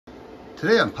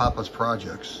Today on Pappa's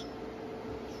Projects,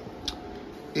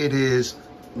 it is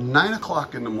 9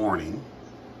 o'clock in the morning.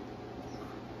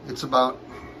 It's about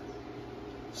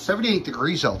 78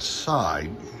 degrees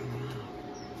outside,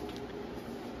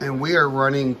 and we are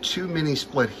running 2 mini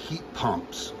split heat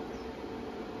pumps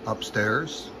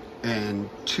upstairs and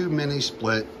 2 mini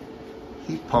split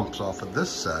heat pumps off of this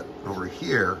set over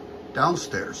here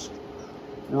downstairs.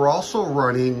 We're also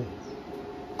running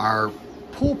our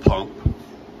pool pump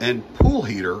and pool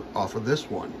heater off of this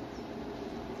one.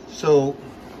 So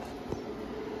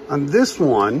on this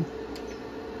one,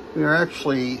 we are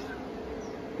actually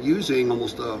using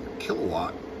almost a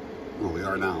kilowatt, where we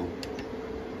are now.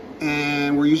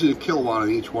 And we're using a kilowatt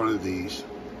on each one of these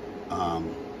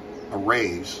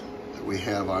arrays that we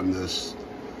have on this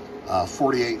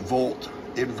 48 volt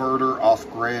inverter off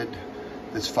grid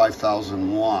that's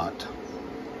 5,000 watt.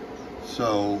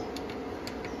 So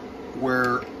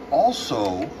we're at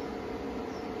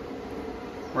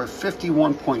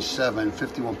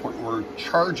 51.7, we're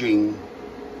charging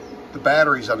the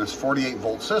batteries on this 48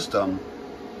 volt system.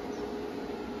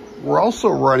 We're also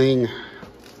running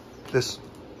this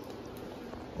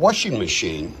washing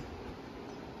machine,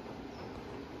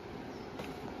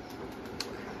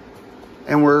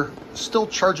 and we're still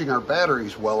charging our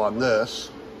batteries well on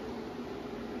this,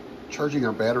 charging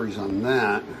our batteries on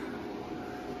that,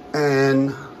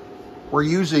 and we're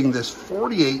using this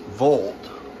 48 volt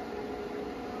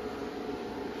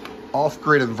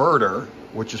off-grid inverter,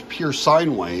 which is pure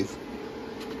sine wave,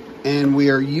 and we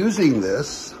are using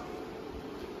this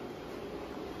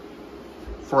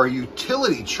for our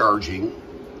utility charging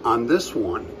on this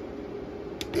one,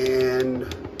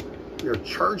 and we are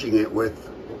charging it with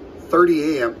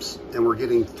 30 amps, and we're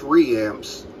getting 3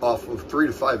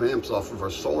 to 5 amps off of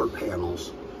our solar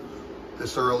panels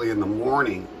this early in the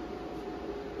morning.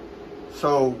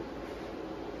 So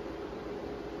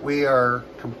we are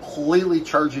completely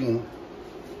charging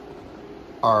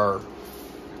our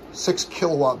 6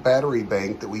 kilowatt battery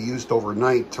bank that we used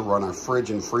overnight to run our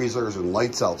fridge and freezers and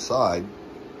lights outside.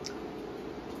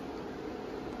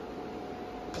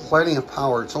 Plenty of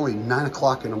power. It's only 9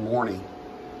 o'clock in the morning.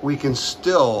 We can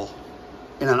still,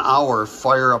 in an hour,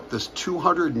 fire up this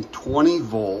 220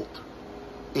 volt,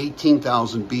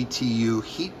 18,000 BTU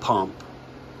heat pump,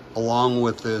 along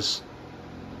with this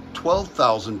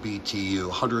 12,000 BTU,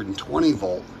 120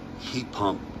 volt heat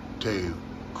pump to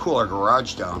cool our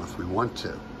garage down if we want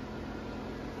to.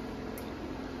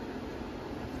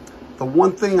 The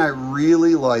one thing I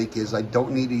really like is I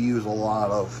don't need to use a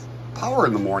lot of power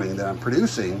in the morning that I'm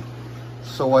producing,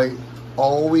 so I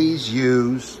always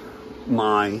use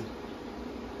my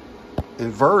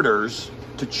inverters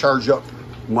to charge up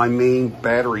my main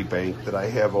battery bank that I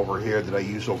have over here that I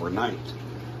use overnight.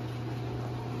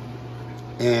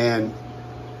 And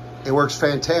it works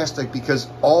fantastic because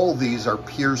all these are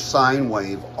pure sine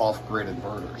wave off-grid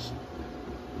inverters.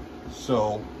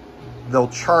 So they'll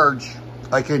charge,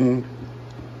 I can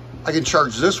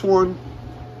charge this one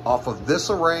off of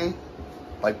this array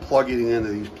by plugging it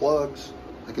into these plugs.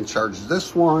 I can charge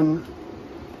this one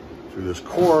through this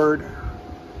cord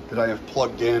that I have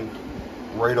plugged in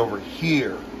right over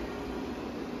here.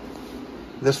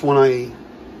 This one, I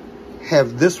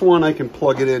have this one, I can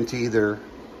plug it into either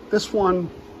this one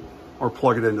or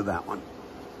plug it into that one.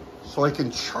 So I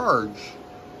can charge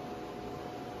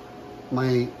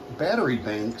my battery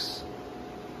banks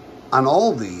on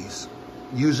all these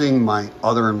using my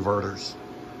other inverters,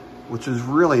 which is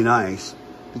really nice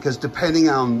because depending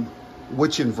on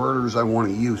which inverters I want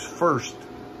to use first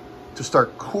to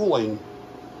start cooling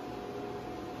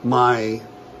my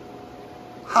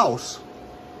house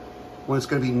when it's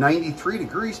going to be 93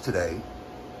 degrees today,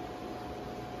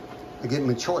 I get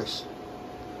my choice.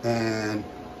 And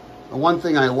the one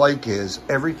thing I like is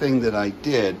everything that I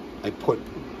did, I put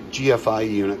GFI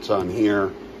units on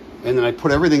here, and then I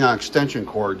put everything on extension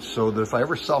cords so that if I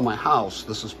ever sell my house,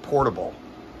 this is portable.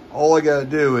 All I gotta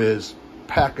do is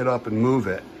pack it up and move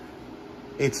it.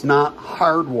 It's not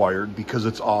hardwired because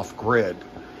it's off grid.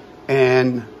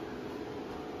 And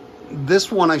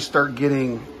this one, I start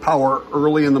getting power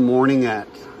early in the morning at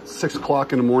 6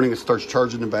 o'clock in the morning. It starts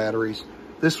charging the batteries.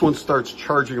 This one starts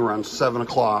charging around 7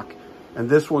 o'clock, and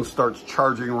this one starts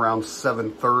charging around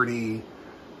 7:30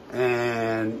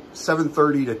 and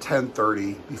 7:30 to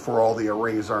 10:30 before all the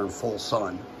arrays are in full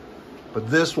sun.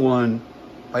 But this one,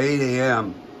 by 8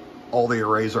 a.m., all the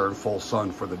arrays are in full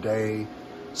sun for the day.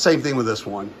 Same thing with this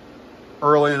one.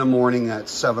 Early in the morning at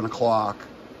 7 o'clock,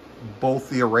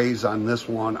 both the arrays on this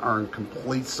one are in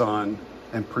complete sun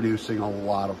and producing a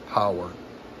lot of power.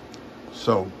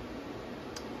 So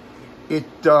it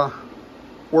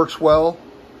works well.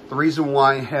 The reason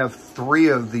why I have 3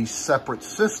 of these separate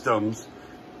systems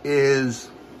is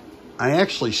I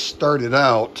actually started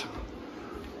out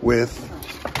with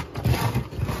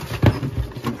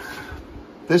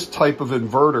this type of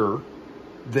inverter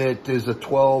that is a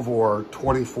 12 or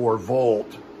 24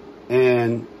 volt,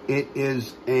 and it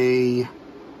is a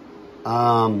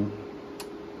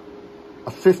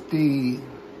 50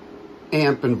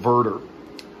 amp inverter.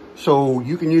 So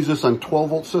you can use this on 12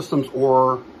 volt systems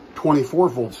or 24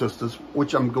 volt systems,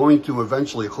 which I'm going to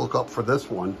eventually hook up for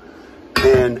this one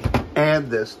and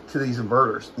add this to these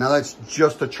inverters. Now that's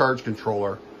just a charge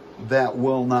controller that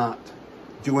will not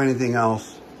do anything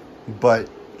else but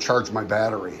charge my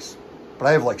batteries. But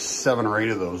I have like 7 or 8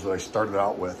 of those that I started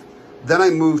out with. Then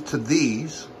I moved to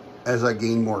these as I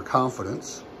gained more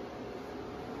confidence.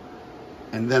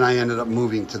 And then I ended up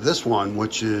moving to this one,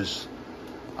 which is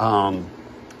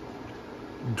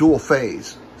dual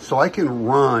phase. So I can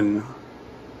run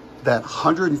that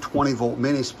 120 volt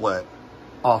mini split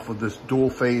off of this dual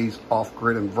phase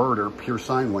off-grid inverter, pure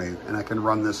sine wave, and I can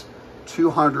run this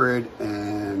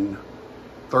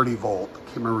 230 volt. I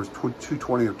can't remember if it's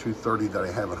 220 or 230 that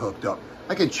I have it hooked up.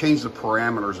 I can change the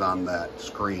parameters on that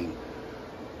screen.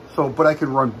 So, but I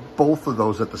can run both of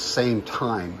those at the same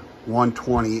time,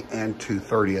 120 and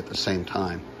 230 at the same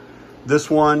time. This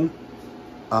one,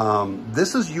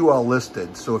 this is UL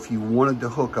listed, so if you wanted to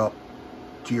hook up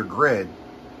to your grid,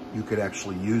 you could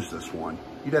actually use this one.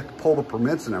 You'd have to pull the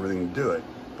permits and everything to do it,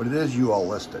 but it is UL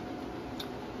listed.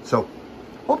 So,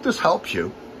 hope this helps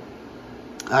you.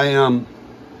 I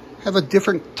have a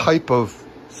different type of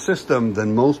system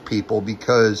than most people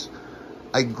because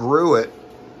I grew it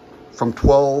from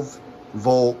 12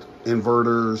 volt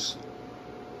inverters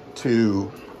to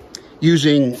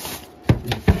using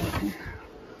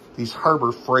these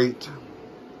Harbor Freight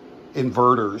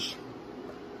inverters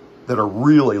that are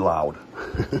really loud.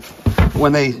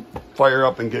 When they fire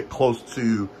up and get close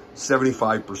to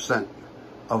 75%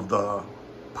 of the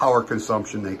power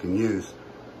consumption they can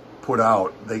put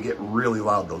out, they get really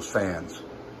loud, those fans.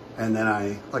 And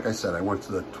then like I said, I went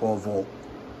to the 12 volt,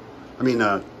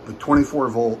 the 24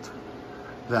 volt,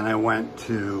 then I went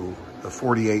to the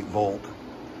 48 volt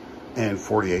and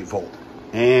 48 volt.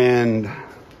 And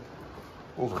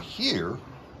over here,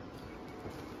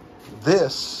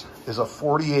 this is a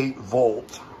 48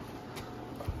 volt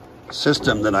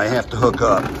system that I have to hook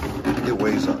up. It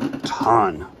weighs a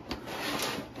ton.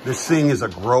 This thing is a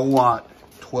Grow Watt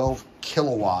 12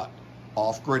 kilowatt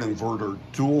off-grid inverter,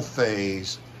 dual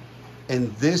phase,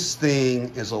 and this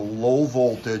thing is a low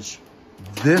voltage.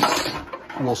 This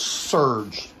will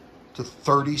surge to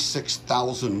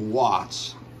 36,000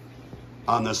 watts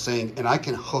on this thing, and I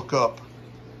can hook up,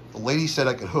 the lady said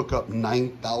I could hook up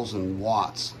 9,000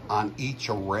 watts on each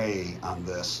array on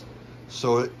this.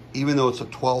 So even though it's a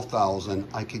 12,000,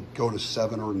 I could go to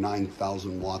 7,000 or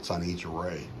 9,000 watts on each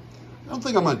array. I don't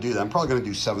think I'm gonna do that. I'm probably gonna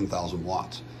do 7,000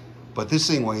 watts. But this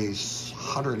thing weighs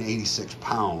 186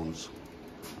 pounds,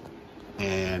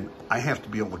 and I have to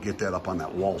be able to get that up on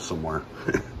that wall somewhere.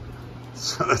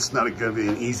 So that's not gonna be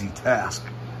an easy task.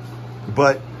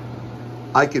 But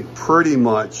I could pretty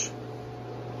much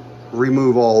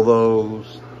remove all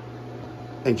those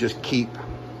and just keep,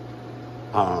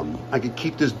 I could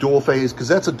keep this dual phase, because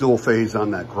that's a dual phase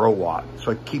on that Grow Watt.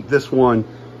 So I keep this one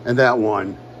and that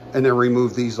one, and then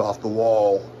remove these off the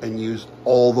wall and use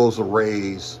all those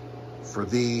arrays for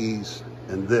these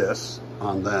and this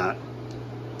on that.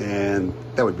 And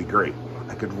that would be great.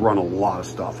 I could run a lot of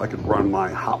stuff. I could run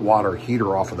my hot water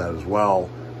heater off of that as well,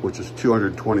 which is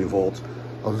 220 volts.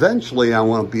 Eventually, I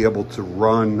want to be able to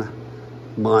run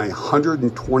my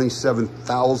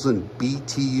 127,000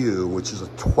 BTU, which is a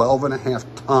 12.5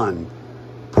 ton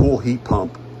pool heat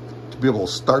pump, to be able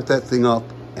to start that thing up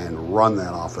and run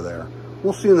that off of there.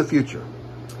 We'll see in the future.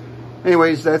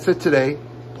 Anyways, that's it today.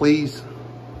 Please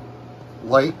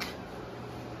like,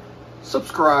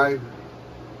 subscribe,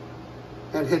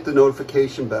 and hit the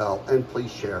notification bell, and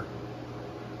please share.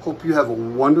 Hope you have a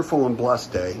wonderful and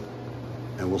blessed day,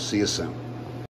 and we'll see you soon.